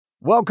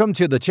Welcome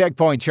to the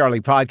Checkpoint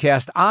Charlie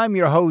podcast. I'm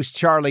your host,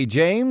 Charlie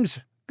James.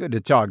 Good to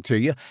talk to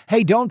you.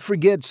 Hey, don't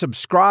forget,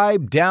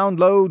 subscribe,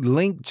 download,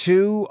 link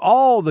to,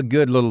 all the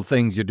good little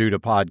things you do to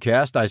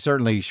podcast. I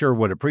certainly sure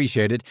would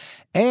appreciate it.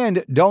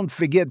 And don't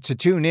forget to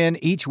tune in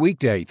each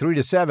weekday, 3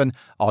 to 7,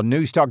 on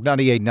News Talk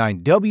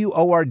 98.9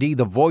 WORD,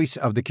 the voice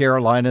of the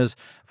Carolinas.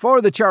 For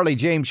the Charlie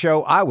James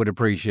Show, I would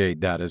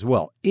appreciate that as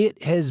well.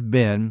 It has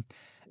been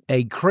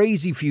a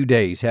crazy few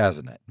days,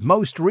 hasn't it?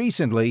 Most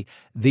recently,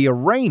 the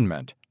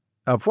arraignment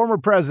of former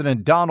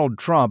President Donald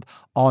Trump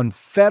on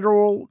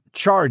federal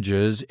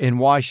charges in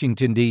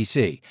Washington,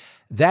 D.C.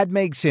 That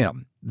makes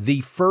him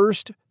the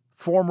first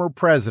former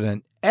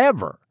president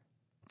ever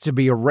to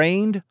be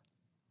arraigned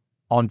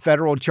on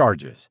federal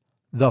charges.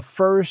 The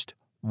first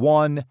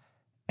one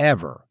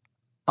ever.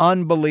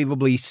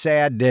 Unbelievably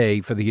sad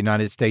day for the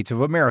United States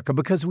of America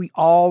because we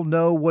all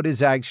know what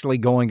is actually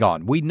going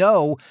on. We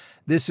know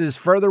this is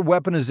further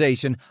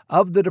weaponization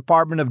of the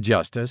Department of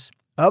Justice,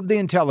 of the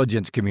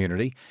intelligence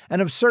community,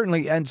 and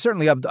certainly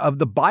of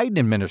the Biden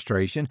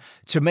administration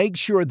to make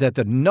sure that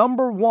the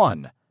number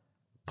one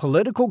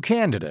political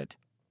candidate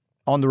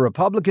on the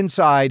Republican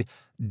side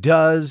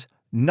does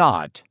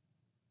not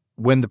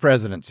win the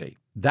presidency.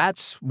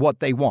 That's what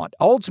they want.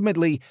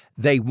 Ultimately,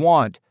 they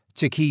want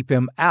to keep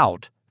him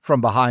out from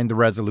behind the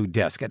Resolute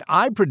desk. And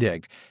I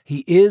predict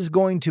he is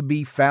going to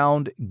be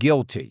found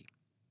guilty.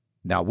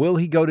 Now, will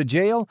he go to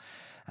jail?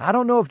 I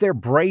don't know if they're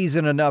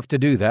brazen enough to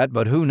do that,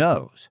 but who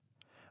knows?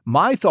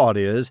 My thought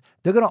is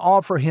they're going to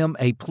offer him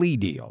a plea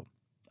deal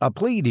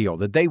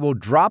that they will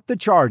drop the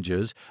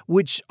charges,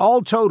 which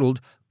all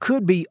totaled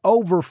could be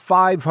over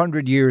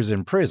 500 years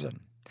in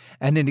prison.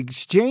 And in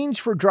exchange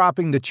for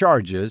dropping the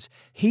charges,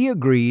 he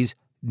agrees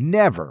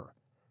never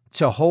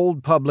to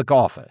hold public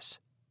office.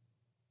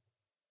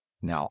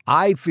 Now,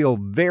 I feel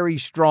very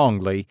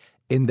strongly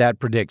in that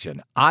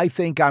prediction. I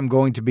think I'm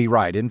going to be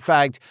right. In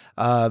fact,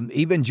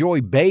 even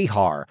Joy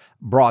Behar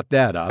brought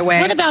that up.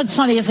 What about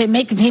Sonny if he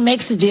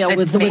makes a deal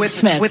with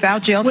Smith?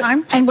 Without jail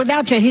time? And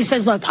without jail. He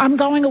says, look, I'm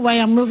going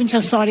away. I'm moving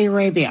to Saudi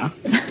Arabia.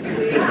 Wouldn't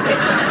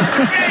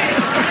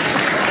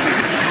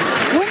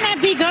that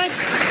be good?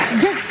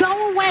 Just go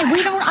away.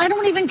 I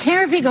don't even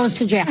care if he goes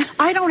to jail.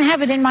 I don't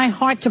have it in my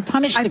heart to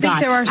punish the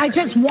guy. I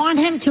just want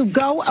him to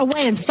go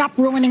away and stop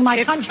ruining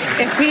my country.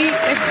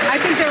 I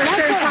think there are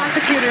certain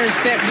prosecutors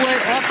that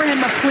would offer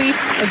him a plea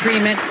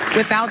agreement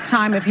without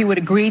time if he would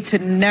agree to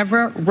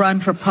never run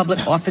for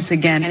public office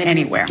again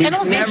anywhere. And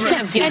also never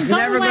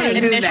going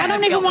to do that. I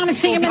don't even want to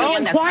see him in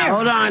the Inquirer.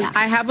 Hold on.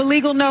 I have a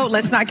legal note.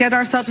 Let's not get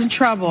ourselves in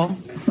trouble.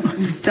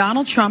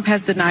 Donald Trump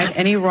has denied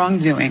any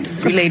wrongdoing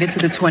related to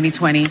the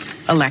 2020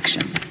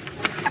 election.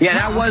 Yeah,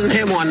 that wasn't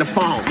him on the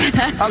phone.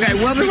 Okay,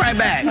 we'll be right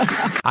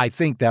back. I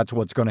think that's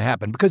what's going to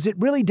happen because it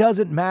really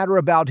doesn't matter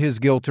about his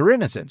guilt or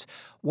innocence.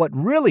 What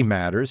really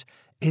matters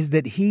is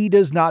that he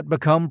does not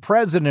become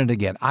president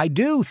again. I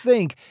do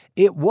think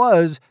it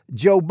was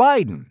Joe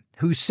Biden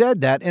who said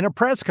that in a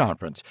press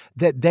conference,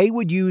 that they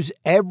would use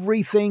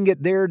everything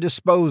at their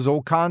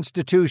disposal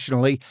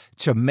constitutionally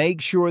to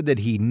make sure that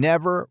he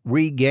never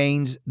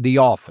regains the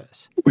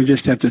office. We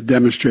just have to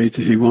demonstrate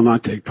that he will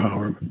not take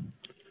power.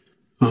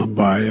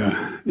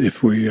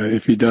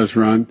 If he does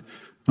run,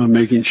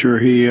 making sure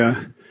he,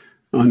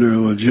 under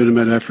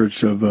legitimate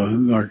efforts of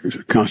our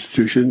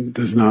Constitution,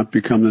 does not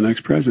become the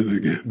next president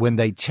again. When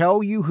they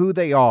tell you who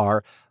they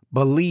are,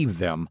 believe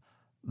them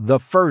the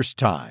first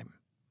time.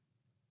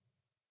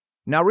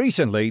 Now,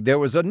 recently, there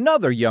was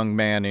another young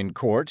man in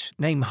court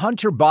named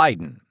Hunter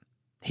Biden.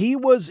 He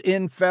was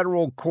in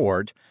federal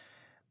court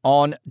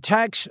on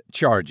tax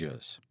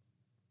charges,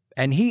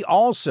 and he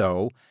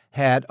also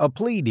had a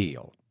plea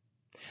deal.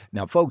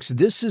 Now, folks,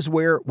 this is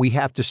where we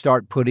have to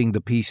start putting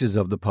the pieces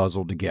of the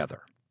puzzle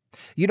together.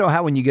 You know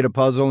how when you get a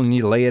puzzle and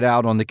you lay it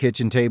out on the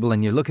kitchen table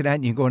and you're looking at it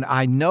and you're going,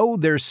 I know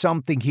there's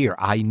something here.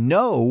 I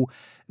know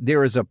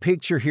there is a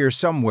picture here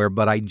somewhere,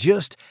 but I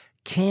just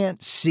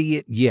can't see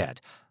it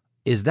yet.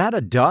 Is that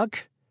a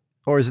duck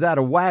or is that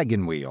a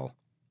wagon wheel?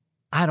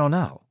 I don't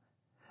know.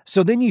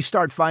 So then you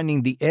start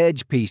finding the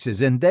edge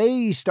pieces and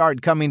they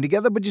start coming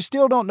together, but you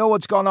still don't know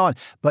what's going on.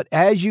 But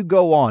as you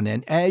go on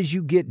and as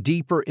you get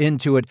deeper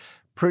into it,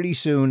 pretty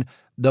soon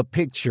the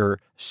picture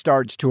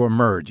starts to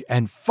emerge.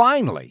 And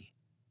finally,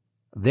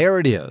 there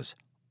it is,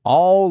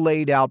 all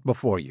laid out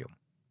before you.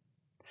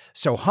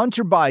 So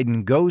Hunter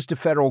Biden goes to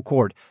federal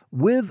court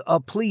with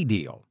a plea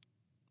deal.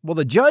 Well,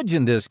 the judge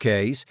in this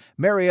case,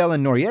 Mary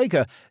Ellen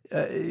Noriega,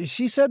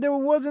 she said there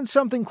wasn't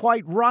something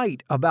quite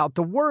right about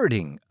the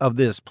wording of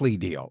this plea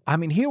deal. I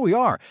mean, here we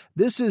are.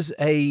 This is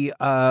a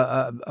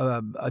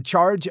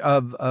charge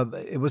of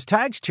it was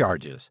tax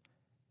charges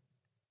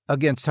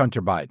against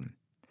Hunter Biden.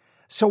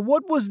 So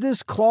what was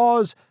this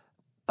clause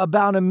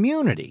about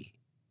immunity?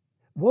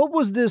 What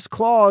was this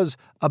clause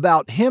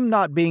about him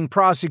not being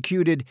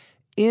prosecuted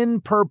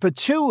in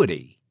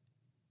perpetuity?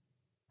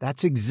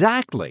 That's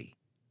exactly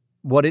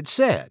what it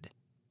said.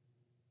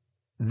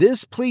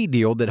 This plea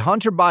deal that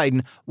Hunter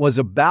Biden was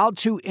about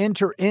to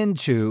enter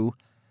into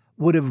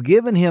would have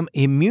given him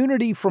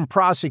immunity from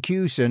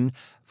prosecution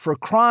for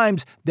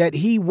crimes that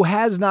he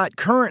has not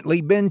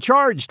currently been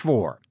charged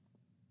for.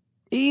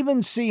 Even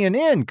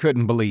CNN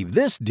couldn't believe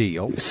this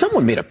deal.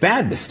 Someone made a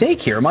bad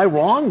mistake here. Am I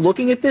wrong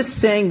looking at this,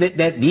 saying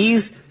that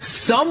these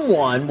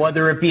someone,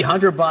 whether it be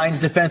Hunter Biden's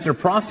defense or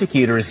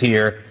prosecutors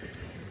here,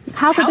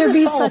 how could there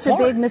be such a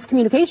big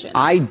miscommunication?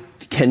 I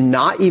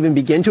cannot even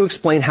begin to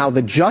explain how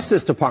the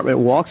Justice Department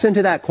walks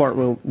into that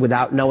courtroom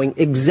without knowing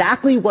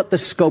exactly what the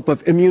scope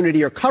of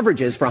immunity or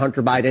coverage is for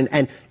Hunter Biden.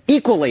 And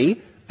equally,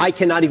 I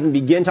cannot even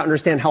begin to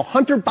understand how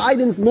Hunter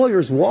Biden's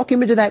lawyers walk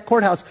him into that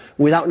courthouse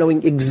without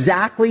knowing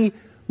exactly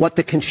what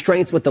the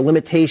constraints, what the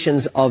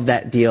limitations of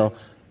that deal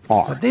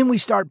are. But then we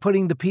start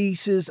putting the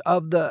pieces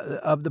of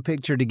the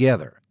picture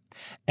together.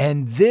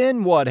 And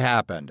then what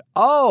happened?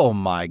 Oh,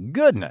 my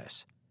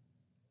goodness.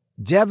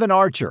 Devon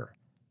Archer,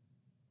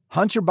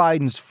 Hunter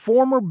Biden's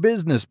former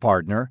business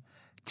partner,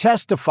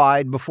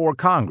 testified before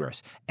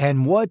Congress.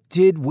 And what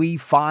did we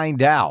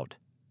find out?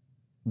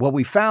 Well,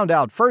 we found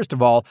out, first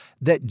of all,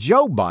 that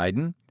Joe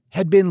Biden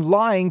had been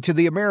lying to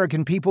the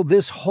American people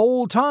this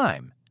whole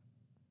time.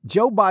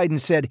 Joe Biden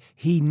said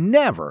he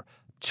never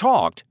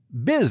talked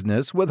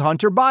business with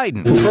Hunter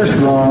Biden. First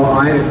of all,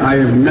 I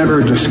have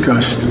never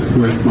discussed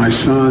with my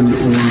son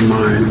or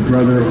my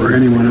brother or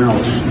anyone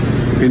else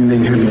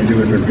anything having to do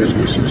with their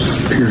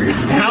businesses, period.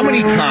 How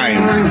many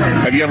times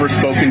have you ever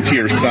spoken to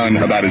your son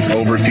about his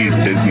overseas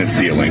business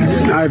dealings?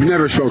 I've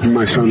never spoken to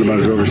my son about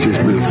his overseas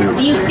business dealings.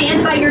 Do you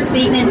stand by your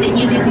statement that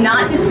you did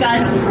not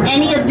discuss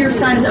any of your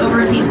son's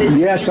overseas business?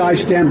 Yes, I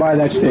stand by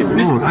that statement.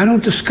 No, I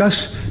don't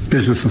discuss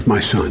business with my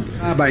son.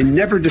 I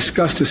never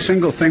discussed a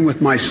single thing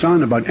with my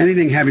son about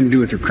anything having to do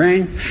with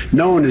Ukraine.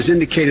 No one has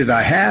indicated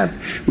I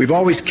have. We've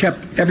always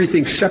kept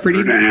everything separate.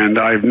 And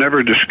I've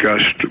never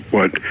discussed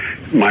what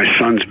my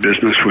son's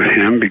business with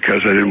him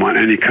because I didn't want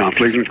any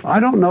conflict.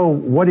 I don't know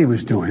what he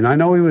was doing. I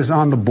know he was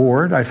on the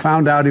board. I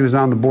found out he was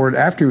on the board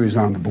after he was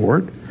on the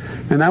board.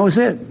 And that was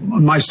it.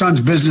 My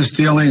son's business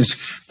dealings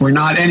were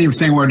not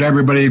anything with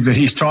everybody that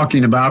he's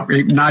talking about,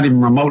 not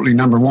even remotely,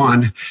 number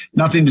one.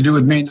 Nothing to do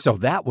with me. So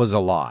that was a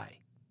lie.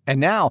 And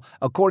now,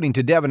 according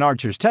to Devon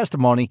Archer's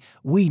testimony,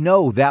 we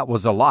know that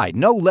was a lie.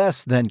 No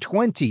less than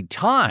 20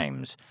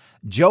 times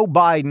Joe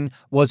Biden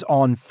was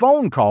on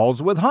phone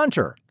calls with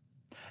Hunter.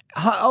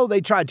 Oh,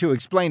 they tried to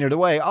explain it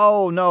away.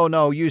 Oh,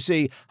 no. You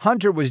see,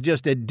 Hunter was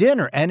just at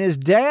dinner and his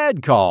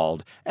dad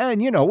called. And,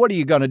 what are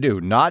you going to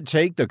do? Not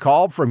take the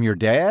call from your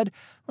dad?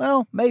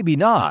 Well, maybe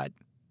not.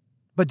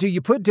 But do you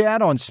put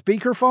dad on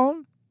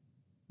speakerphone?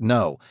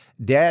 No,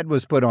 dad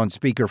was put on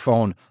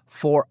speakerphone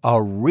for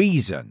a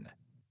reason.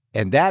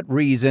 And that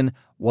reason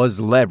was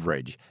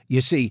leverage.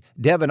 You see,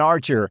 Devon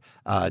Archer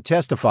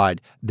testified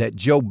that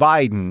Joe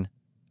Biden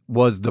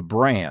was the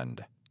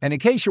brand. And in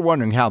case you're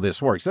wondering how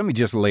this works, let me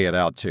just lay it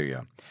out to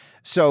you.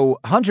 So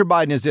Hunter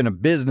Biden is in a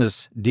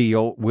business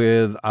deal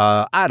with,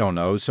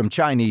 some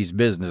Chinese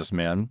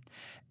businessmen,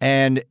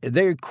 and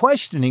they're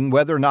questioning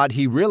whether or not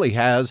he really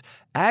has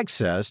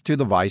access to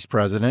the vice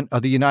president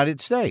of the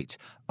United States.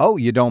 Oh,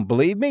 you don't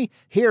believe me?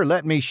 Here,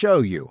 let me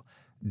show you.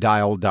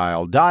 Dial,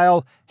 dial,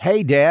 dial.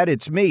 Hey, Dad,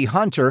 it's me,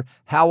 Hunter.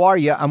 How are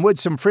you? I'm with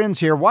some friends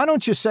here. Why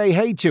don't you say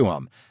hey to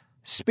them?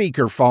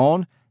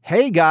 Speakerphone.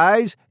 Hey,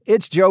 guys,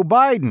 it's Joe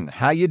Biden.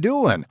 How you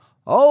doing?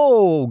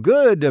 Oh,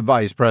 good,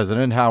 Vice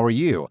President. How are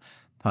you?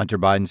 Hunter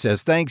Biden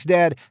says, thanks,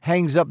 Dad,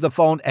 hangs up the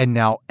phone, and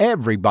now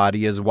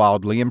everybody is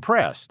wildly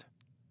impressed.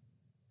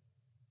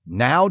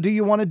 Now do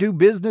you want to do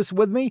business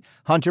with me?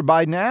 Hunter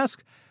Biden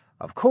asked.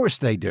 Of course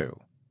they do.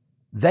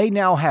 They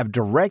now have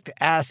direct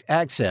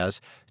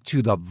access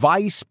to the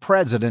Vice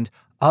President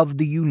of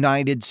the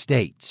United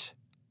States.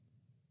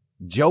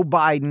 Joe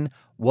Biden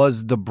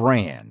was the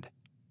brand.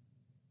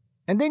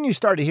 And then you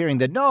started hearing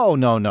that, no.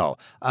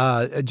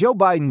 Joe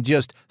Biden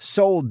just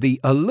sold the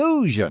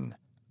illusion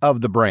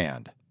of the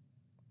brand.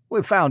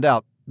 We found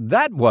out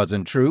that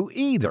wasn't true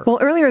either. Well,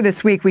 earlier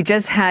this week, we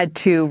just had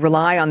to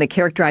rely on the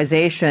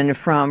characterization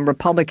from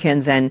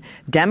Republicans and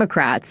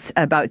Democrats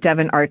about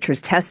Devon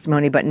Archer's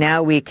testimony, but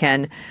now we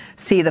can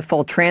see the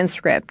full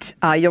transcript.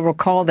 You'll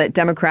recall that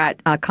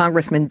Democrat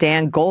Congressman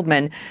Dan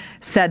Goldman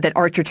said that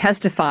Archer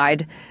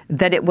testified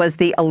that it was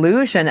the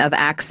illusion of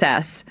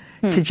access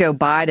to Joe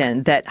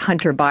Biden that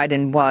Hunter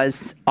Biden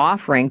was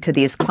offering to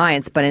these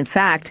clients. But in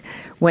fact,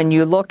 when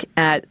you look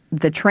at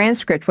the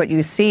transcript, what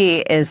you see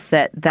is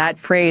that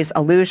phrase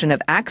illusion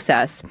of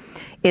access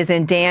is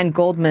in Dan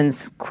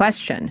Goldman's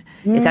question.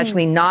 It's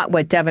actually not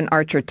what Devon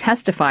Archer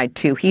testified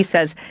to. He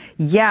says,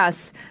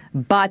 yes,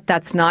 but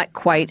that's not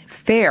quite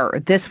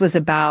fair. This was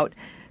about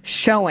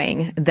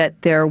showing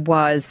that there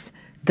was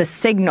the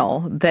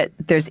signal that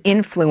there's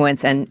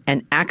influence and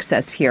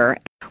access here.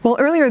 Well,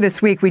 earlier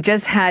this week, we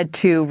just had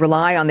to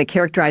rely on the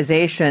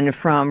characterization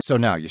from... So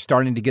now you're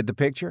starting to get the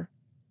picture?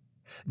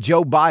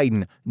 Joe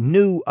Biden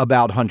knew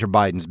about Hunter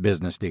Biden's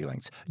business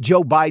dealings.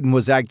 Joe Biden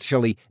was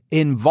actually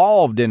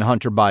involved in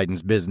Hunter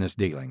Biden's business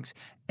dealings.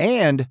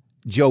 And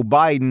Joe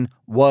Biden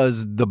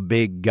was the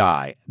big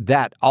guy.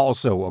 That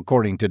also,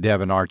 according to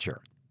Devon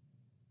Archer.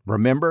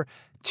 Remember,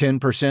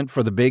 10%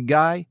 for the big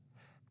guy?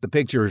 The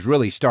picture is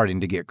really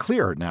starting to get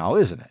clearer now,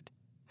 isn't it?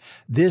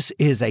 This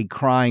is a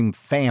crime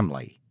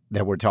family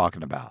that we're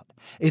talking about.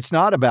 It's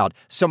not about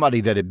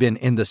somebody that had been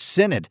in the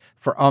Senate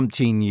for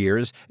umpteen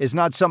years. It's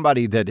not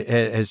somebody that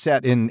has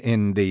sat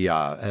in the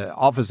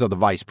office of the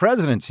vice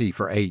presidency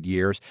for 8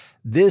 years.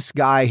 This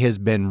guy has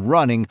been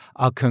running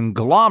a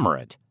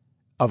conglomerate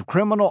of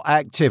criminal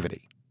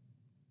activity.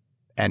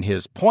 And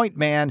his point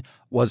man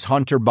was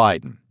Hunter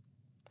Biden.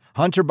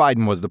 Hunter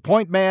Biden was the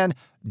point man.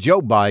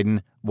 Joe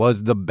Biden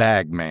was the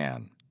bag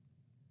man.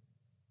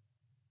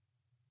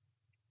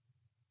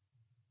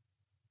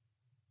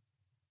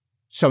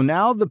 So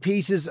now the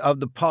pieces of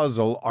the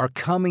puzzle are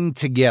coming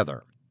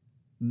together.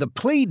 The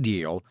plea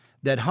deal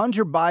that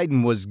Hunter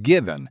Biden was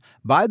given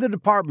by the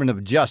Department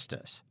of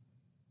Justice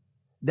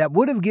that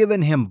would have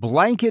given him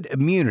blanket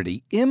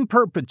immunity in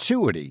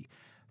perpetuity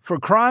for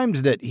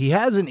crimes that he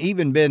hasn't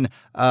even been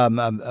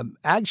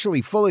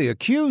actually fully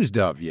accused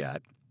of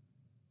yet,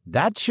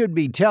 that should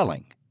be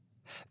telling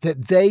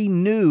that they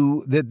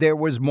knew that there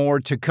was more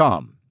to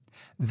come.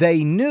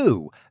 They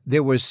knew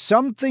there was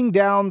something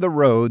down the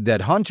road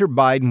that Hunter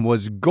Biden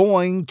was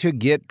going to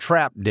get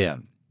trapped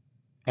in.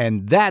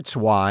 And that's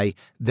why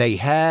they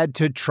had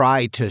to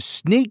try to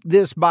sneak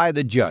this by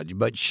the judge.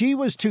 But she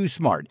was too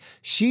smart.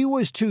 She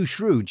was too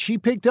shrewd. She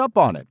picked up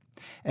on it.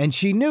 And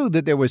she knew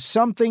that there was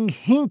something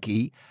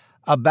hinky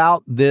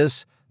about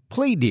this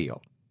plea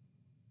deal.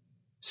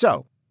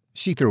 So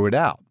she threw it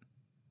out.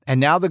 And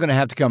now they're going to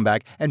have to come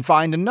back and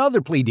find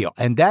another plea deal.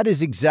 And that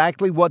is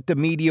exactly what the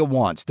media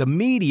wants. The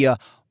media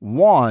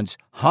wants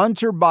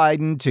Hunter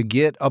Biden to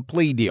get a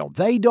plea deal.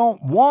 They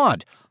don't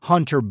want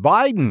Hunter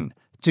Biden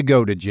to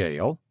go to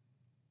jail,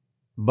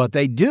 but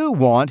they do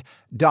want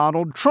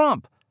Donald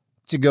Trump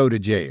to go to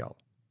jail.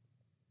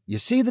 You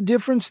see the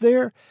difference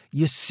there?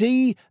 You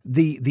see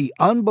the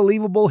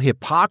unbelievable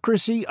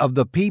hypocrisy of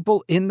the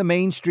people in the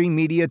mainstream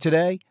media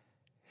today?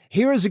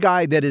 Here is a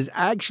guy that has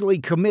actually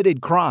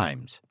committed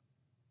crimes.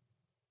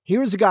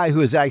 Here's a guy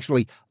who has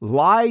actually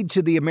lied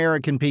to the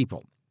American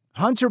people.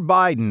 Hunter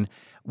Biden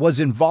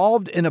was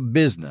involved in a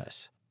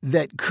business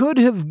that could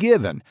have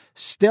given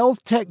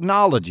stealth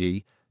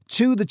technology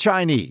to the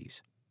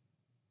Chinese.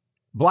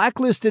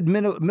 Blacklisted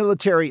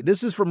military,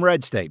 this is from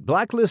Red State,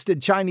 blacklisted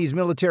Chinese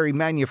military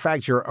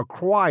manufacturer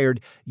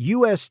acquired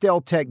U.S.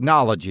 stealth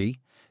technology,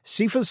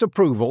 CFIUS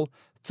approval,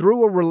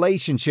 through a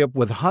relationship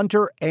with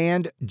Hunter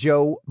and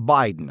Joe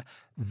Biden.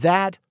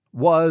 That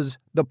was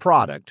the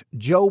product.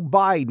 Joe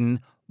Biden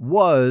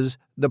was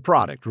the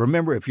product.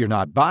 Remember, if you're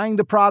not buying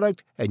the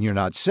product and you're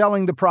not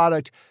selling the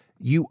product,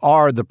 you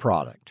are the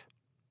product.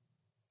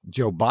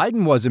 Joe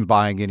Biden wasn't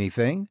buying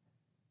anything.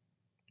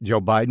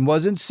 Joe Biden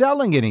wasn't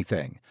selling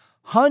anything.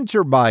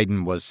 Hunter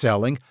Biden was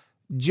selling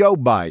Joe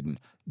Biden.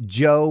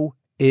 Joe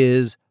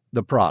is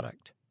the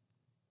product.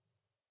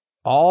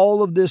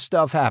 All of this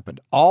stuff happened.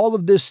 All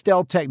of this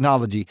stealth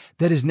technology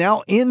that is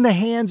now in the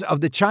hands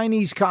of the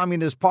Chinese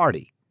Communist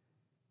Party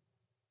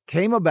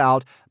came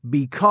about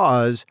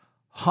because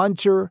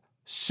Hunter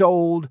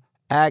sold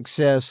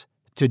access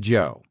to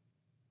Joe.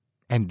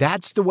 And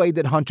that's the way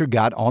that Hunter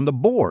got on the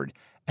board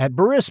at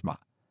Burisma,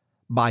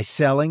 by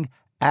selling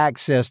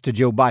access to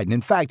Joe Biden.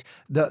 In fact,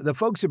 the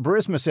folks at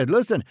Burisma said,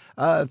 listen,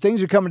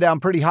 things are coming down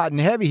pretty hot and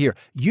heavy here.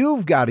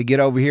 You've got to get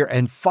over here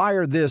and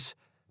fire this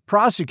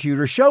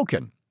prosecutor,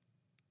 Shokin.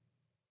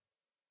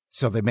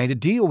 So they made a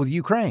deal with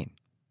Ukraine.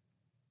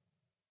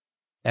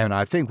 And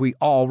I think we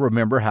all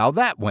remember how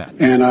that went.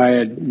 And I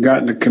had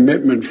gotten a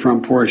commitment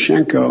from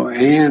Poroshenko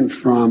and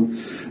from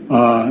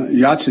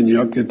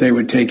Yatsenyuk that they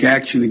would take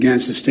action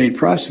against the state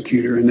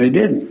prosecutor, and they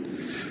didn't.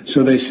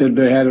 So they said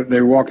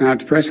they were walking out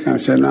to press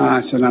conference.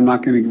 I said, no,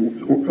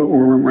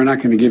 we're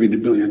not going to give you the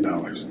 $1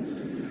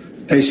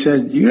 billion. They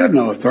said, you have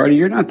no authority.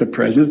 You're not the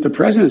president. The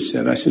president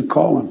said. I said,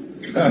 call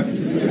him.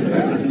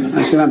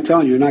 I said, I'm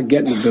telling you, you're not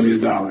getting the $1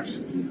 billion.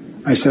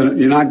 I said,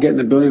 you're not getting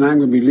the $1 billion. I'm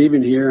going to be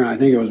leaving here. And I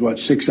think it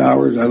was, 6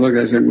 hours? I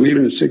said, I'm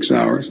leaving in 6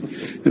 hours.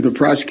 If the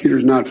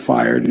prosecutor's not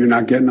fired, you're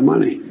not getting the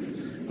money.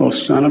 Oh,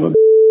 son of a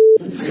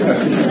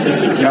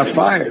got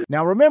fired.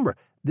 Now, remember,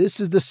 this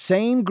is the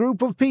same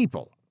group of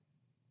people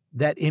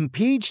that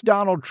impeached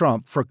Donald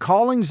Trump for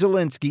calling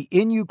Zelensky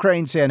in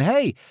Ukraine saying,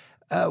 hey,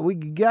 we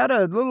got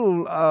a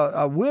little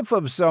a whiff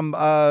of some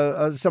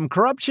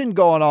corruption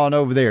going on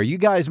over there. You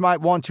guys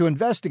might want to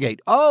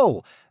investigate.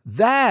 Oh,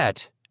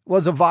 that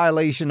was a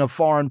violation of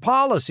foreign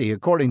policy,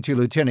 according to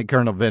Lieutenant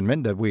Colonel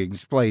Vindman, that we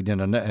explained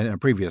in a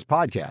previous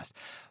podcast.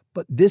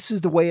 But this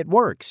is the way it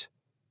works.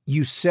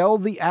 You sell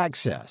the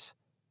access.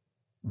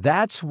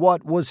 That's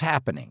what was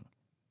happening.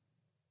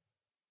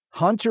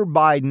 Hunter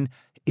Biden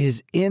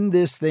is in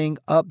this thing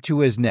up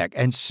to his neck,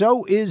 and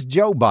so is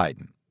Joe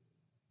Biden.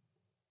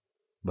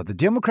 But the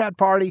Democrat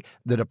Party,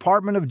 the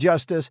Department of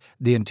Justice,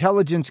 the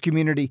intelligence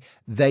community,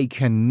 they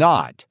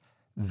cannot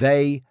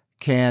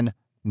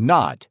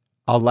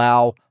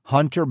allow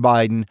Hunter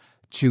Biden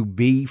to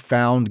be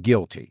found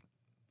guilty.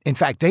 In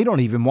fact, they don't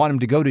even want him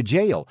to go to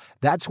jail.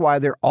 That's why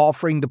they're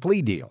offering the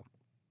plea deal.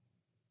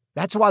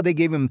 That's why they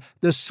gave him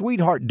the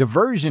sweetheart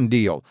diversion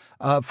deal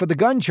for the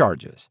gun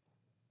charges.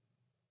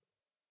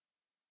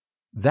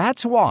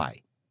 That's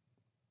why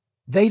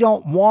they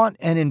don't want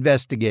an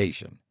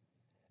investigation.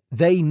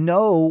 They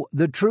know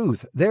the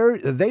truth.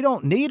 They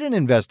don't need an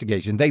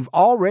investigation. They've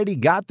already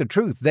got the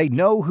truth. They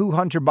know who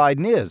Hunter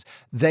Biden is.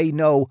 They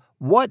know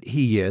what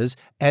he is,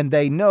 and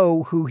they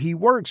know who he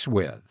works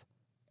with.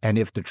 And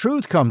if the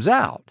truth comes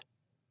out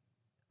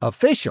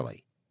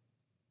officially,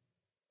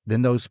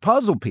 then those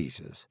puzzle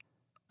pieces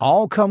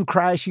all come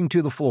crashing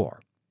to the floor.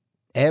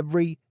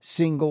 Every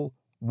single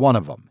one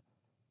of them.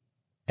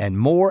 And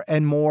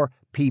more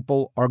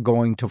people are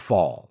going to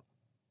fall.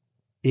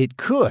 It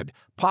could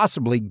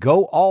possibly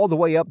go all the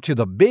way up to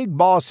the big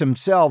boss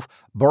himself,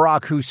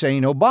 Barack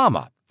Hussein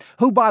Obama,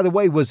 who, by the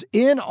way, was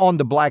in on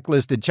the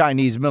blacklisted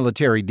Chinese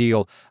military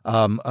deal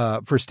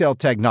for stealth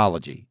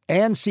technology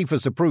and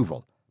CFIUS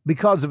approval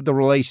because of the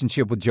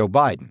relationship with Joe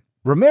Biden.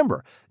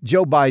 Remember,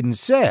 Joe Biden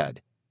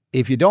said,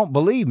 if you don't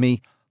believe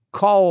me,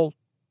 call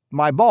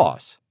my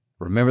boss.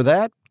 Remember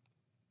that?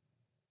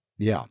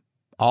 Yeah,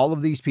 all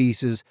of these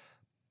pieces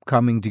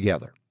coming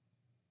together.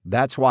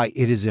 That's why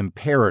it is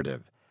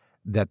imperative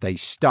that they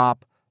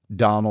stop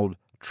Donald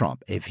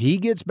Trump. If he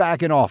gets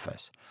back in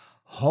office,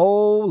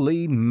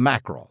 holy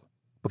mackerel.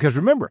 Because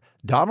remember,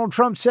 Donald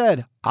Trump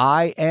said,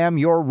 I am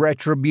your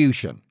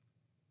retribution.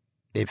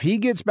 If he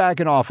gets back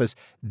in office,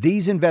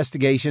 these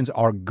investigations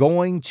are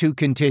going to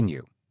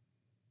continue.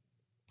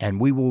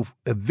 And we will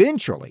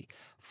eventually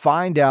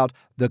find out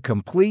the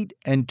complete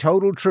and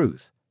total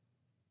truth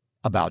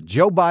about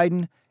Joe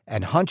Biden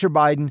and Hunter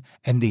Biden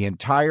and the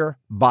entire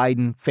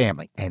Biden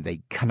family. And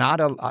they cannot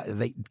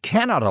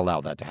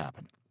allow that to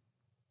happen.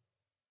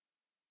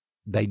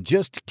 They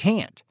just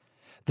can't.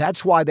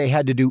 That's why they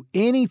had to do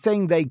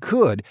anything they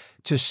could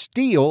to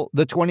steal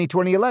the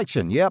 2020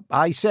 election. Yep,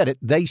 I said it.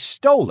 They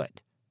stole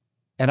it.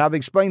 And I've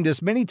explained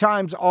this many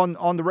times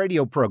on the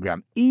radio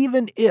program.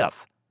 Even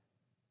if,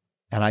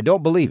 and I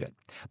don't believe it,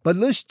 but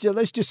let's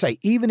just say,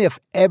 even if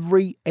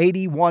every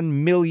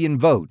 81 million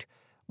vote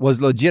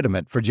was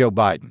legitimate for Joe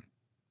Biden,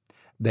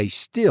 they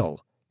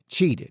still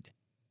cheated.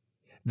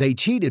 They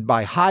cheated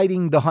by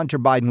hiding the Hunter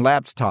Biden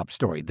laptop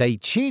story. They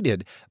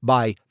cheated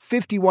by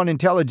 51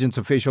 intelligence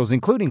officials,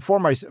 including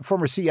former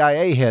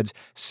CIA heads,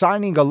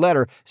 signing a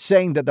letter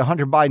saying that the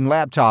Hunter Biden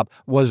laptop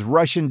was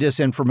Russian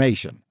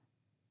disinformation.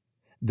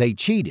 They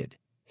cheated.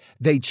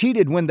 They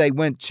cheated when they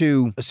went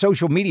to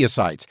social media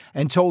sites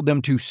and told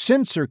them to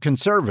censor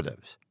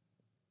conservatives.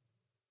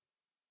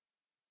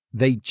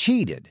 They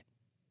cheated.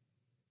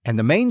 And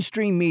the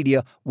mainstream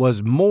media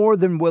was more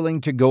than willing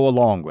to go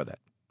along with it.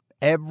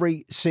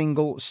 Every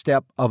single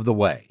step of the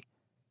way.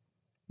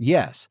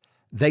 Yes,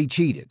 they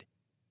cheated.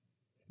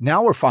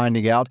 Now we're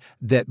finding out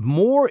that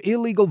more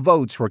illegal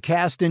votes were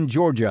cast in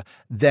Georgia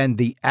than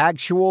the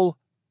actual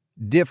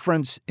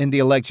difference in the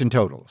election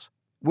totals.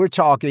 We're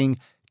talking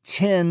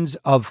tens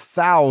of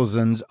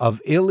thousands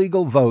of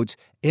illegal votes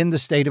in the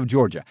state of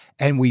Georgia.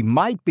 And we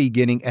might be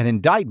getting an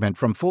indictment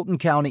from Fulton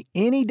County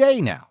any day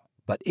now.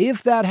 But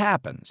if that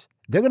happens,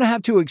 they're going to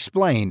have to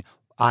explain,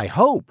 I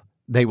hope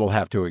they will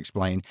have to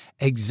explain,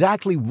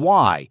 exactly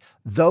why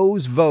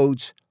those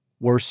votes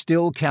were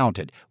still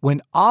counted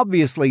when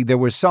obviously there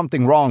was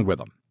something wrong with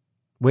them.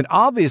 When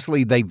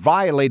obviously they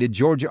violated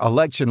Georgia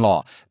election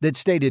law that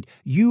stated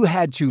you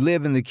had to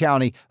live in the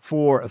county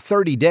for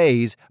 30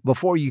 days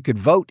before you could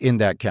vote in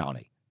that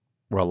county.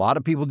 Well, a lot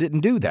of people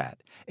didn't do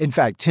that. In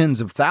fact,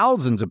 tens of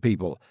thousands of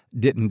people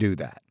didn't do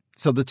that.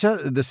 So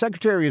the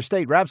Secretary of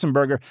State,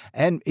 Ratzenberger,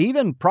 and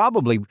even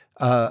probably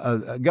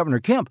Governor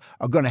Kemp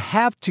are going to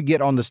have to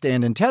get on the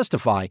stand and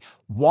testify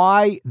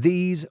why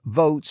these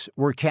votes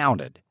were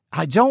counted.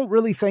 I don't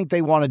really think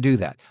they want to do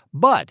that.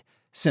 But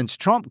since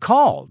Trump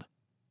called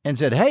and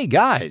said, hey,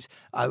 guys,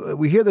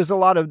 we hear there's a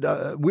lot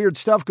of weird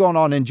stuff going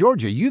on in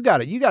Georgia. I got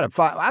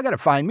to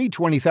find me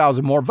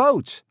 20,000 more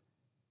votes.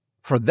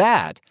 For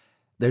that,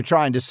 they're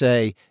trying to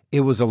say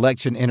it was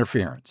election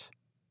interference.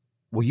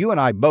 Well, you and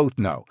I both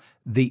know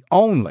the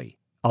only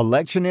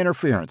election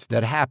interference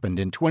that happened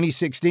in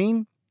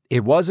 2016,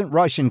 it wasn't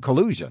Russian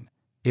collusion.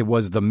 It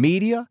was the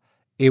media,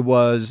 it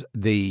was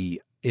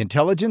the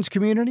intelligence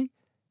community,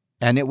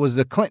 and it was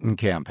the Clinton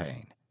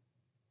campaign.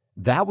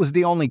 That was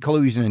the only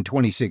collusion in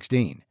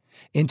 2016.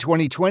 In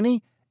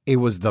 2020, it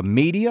was the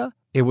media,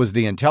 it was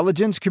the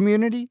intelligence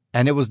community,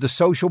 and it was the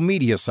social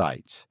media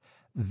sites.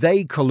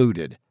 They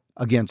colluded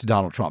against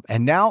Donald Trump.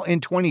 And now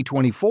in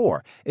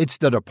 2024, it's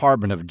the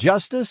Department of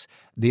Justice,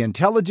 the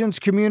intelligence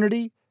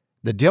community,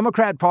 the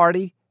Democrat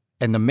Party,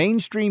 and the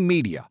mainstream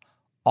media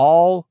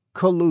all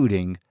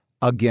colluding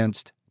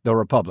against the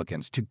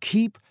Republicans to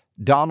keep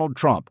Donald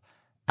Trump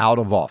out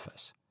of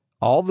office.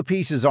 All the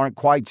pieces aren't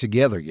quite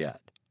together yet.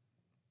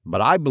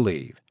 But I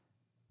believe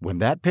when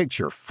that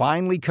picture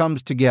finally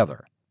comes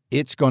together,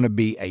 it's going to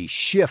be a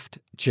shift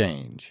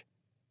change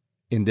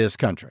in this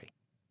country.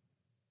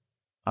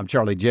 I'm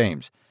Charlie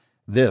James.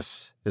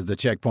 This is the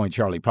Checkpoint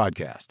Charlie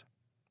podcast.